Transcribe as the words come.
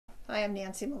Hi, I'm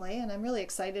Nancy Malay, and I'm really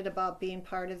excited about being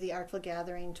part of the Artful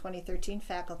Gathering 2013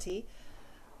 faculty.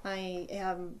 I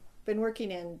have been working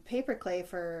in paperclay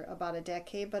for about a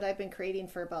decade, but I've been creating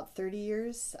for about 30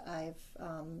 years. I've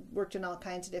worked in all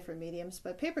kinds of different mediums,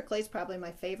 but paperclay is probably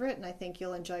my favorite, and I think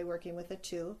you'll enjoy working with it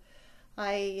too.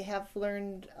 I have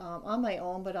learned on my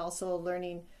own, but also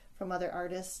learning from other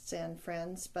artists and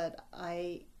friends, but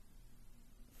I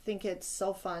think it's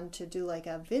so fun to do like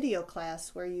a video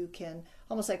class where you can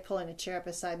almost like pulling a chair up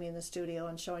beside me in the studio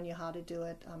and showing you how to do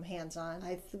it hands-on.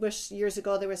 I wish years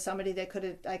ago there was somebody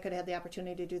that I could have the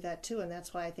opportunity to do that too, and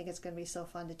that's why I think it's going to be so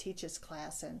fun to teach this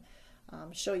class and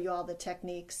show you all the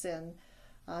techniques and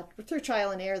through trial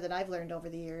and error that I've learned over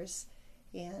the years.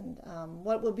 And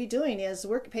what we'll be doing is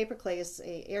paper clay is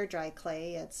a air dry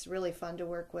clay. It's really fun to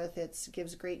work with. It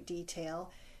gives great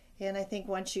detail. And I think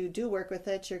once you do work with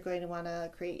it, you're going to want to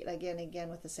create again and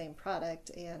again with the same product.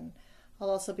 And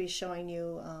I'll also be showing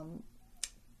you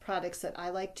products that I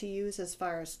like to use as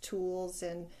far as tools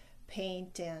and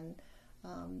paint and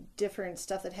different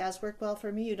stuff that has worked well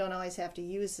for me. You don't always have to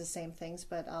use the same things,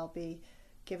 but I'll be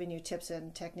giving you tips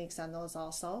and techniques on those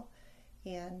also.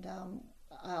 And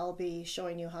I'll be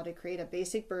showing you how to create a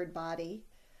basic bird body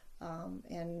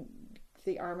and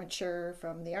the armature,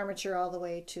 from the armature all the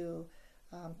way to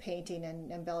painting and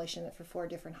embellishing it for 4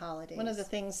 different holidays. One of the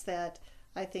things that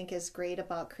I think is great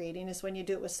about creating is when you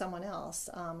do it with someone else.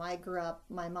 I grew up,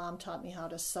 my mom taught me how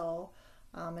to sew,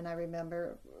 and I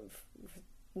remember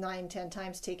 9-10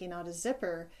 times taking out a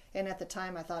zipper, and at the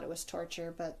time I thought it was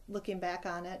torture, but looking back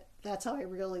on it, that's how I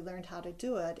really learned how to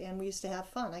do it, and we used to have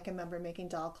fun. I can remember making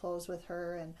doll clothes with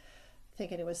her and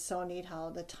thinking it was so neat how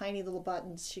the tiny little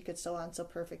buttons she could sew on so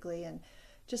perfectly, and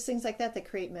just things like that that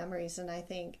create memories. And I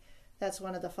think that's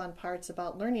one of the fun parts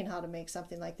about learning how to make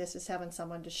something like this, is having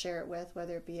someone to share it with,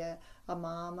 whether it be a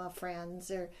mom, a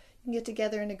friends, or you can get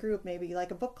together in a group, maybe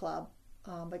like a book club,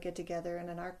 but get together in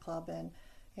an art club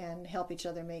and help each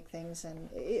other make things. And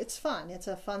it's fun. It's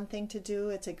a fun thing to do.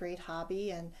 It's a great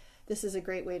hobby, and this is a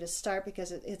great way to start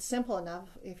because it's simple enough.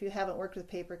 If you haven't worked with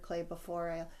paper clay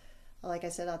before, like I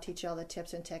said, I'll teach you all the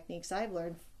tips and techniques I've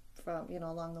learned from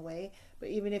along the way. But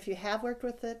even if you have worked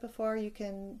with it before, you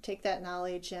can take that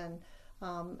knowledge and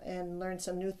learn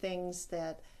some new things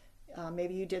that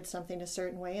maybe you did something a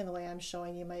certain way, and the way I'm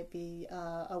showing you might be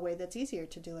a way that's easier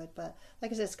to do it. But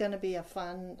like I said, it's going to be a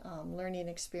fun learning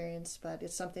experience, but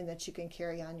it's something that you can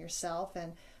carry on yourself,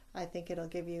 and I think it'll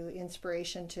give you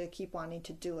inspiration to keep wanting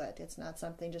to do it. It's not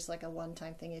something just like a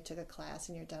one-time thing, you took a class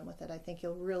and you're done with it. I think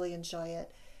you'll really enjoy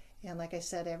it. And like I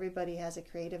said, everybody has a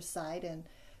creative side, and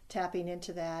tapping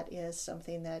into that is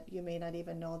something that you may not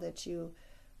even know that you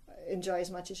enjoy as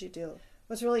much as you do.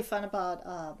 What's really fun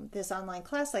about this online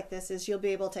class like this is you'll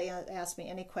be able to ask me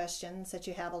any questions that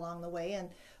you have along the way, and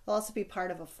I'll also be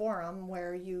part of a forum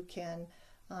where you can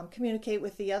communicate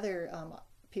with the other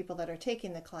people that are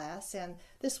taking the class, and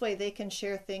this way they can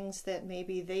share things that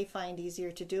maybe they find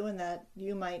easier to do and that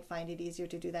you might find it easier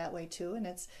to do that way too. And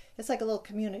it's like a little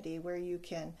community where you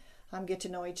can get to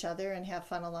know each other and have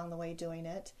fun along the way doing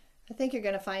it. I think you're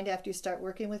going to find after you start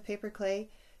working with paper clay,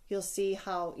 you'll see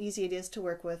how easy it is to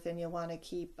work with, and you'll want to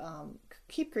keep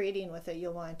creating with it.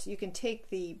 You can take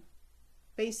the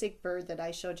basic bird that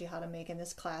I showed you how to make in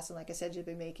this class, and like I said, you'll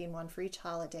be making one for each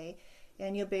holiday,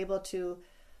 and you'll be able to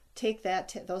take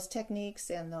those techniques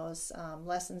and those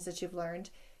lessons that you've learned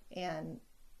and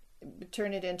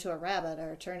turn it into a rabbit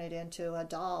or turn it into a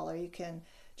doll, or you can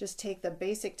just take the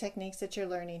basic techniques that you're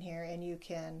learning here and you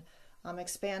can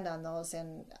expand on those,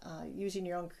 and using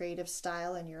your own creative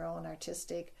style and your own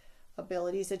artistic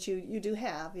abilities that you do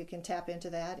have, you can tap into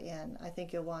that, and I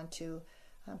think you'll want to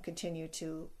continue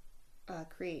to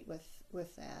create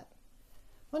with that.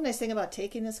 One nice thing about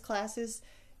taking this class is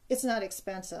it's not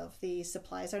expensive. The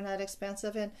supplies are not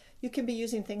expensive, and you can be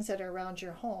using things that are around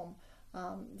your home.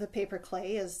 The paper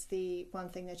clay is the one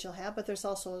thing that you'll have, but there's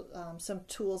also some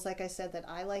tools, like I said, that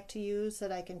I like to use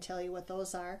that I can tell you what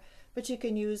those are. But you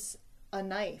can use a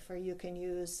knife, or you can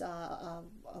use a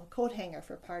coat hanger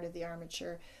for part of the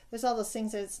armature. There's all those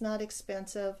things that it's not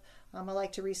expensive. I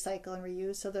like to recycle and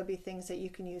reuse, so there'll be things that you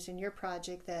can use in your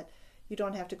project that you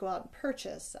don't have to go out and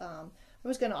purchase. I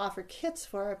was going to offer kits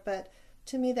for it, but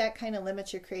to me that kind of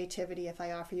limits your creativity. If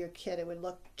I offer you a kit, it would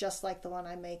look just like the one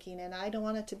I'm making, and I don't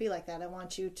want it to be like that. I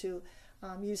want you to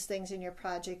use things in your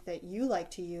project that you like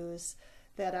to use,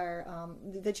 that are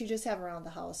that you just have around the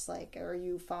house, like, or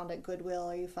you found at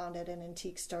Goodwill, or you found at an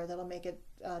antique store that'll make it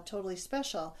totally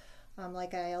special.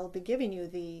 Like I'll be giving you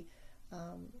the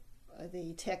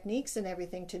the techniques and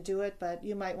everything to do it, but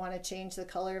you might want to change the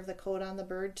color of the coat on the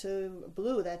bird to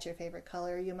blue. That's your favorite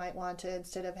color. You might want to,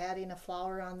 instead of adding a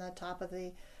flower on the top of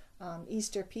the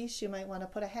Easter piece, you might want to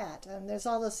put a hat. And there's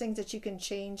all those things that you can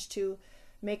change to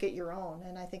make it your own.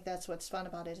 And I think that's what's fun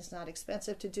about it. It's not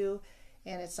expensive to do,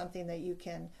 and it's something that you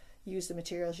can use the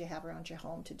materials you have around your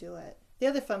home to do it. The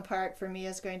other fun part for me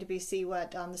is going to be see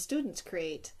what the students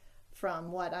create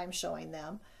from what I'm showing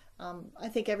them. I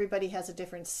think everybody has a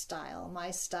different style. My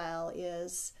style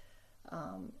is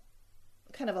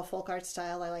kind of a folk art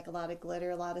style. I like a lot of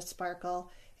glitter, a lot of sparkle,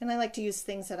 and I like to use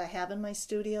things that I have in my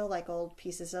studio, like old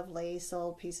pieces of lace,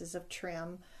 old pieces of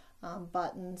trim,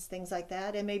 buttons, things like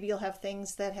that. And maybe you'll have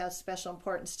things that have special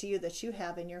importance to you that you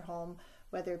have in your home,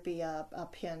 whether it be a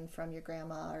pin from your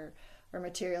grandma or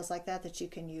materials like that that you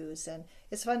can use. And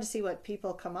it's fun to see what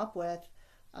people come up with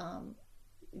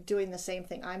doing the same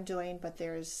thing I'm doing, but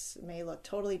theirs may look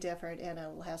totally different, and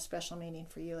it'll have special meaning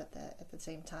for you at the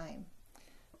same time.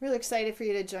 Really excited for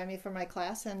you to join me for my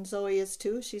class, and Zoe is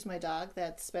too. She's my dog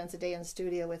that spends a day in the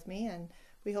studio with me, and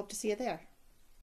we hope to see you there.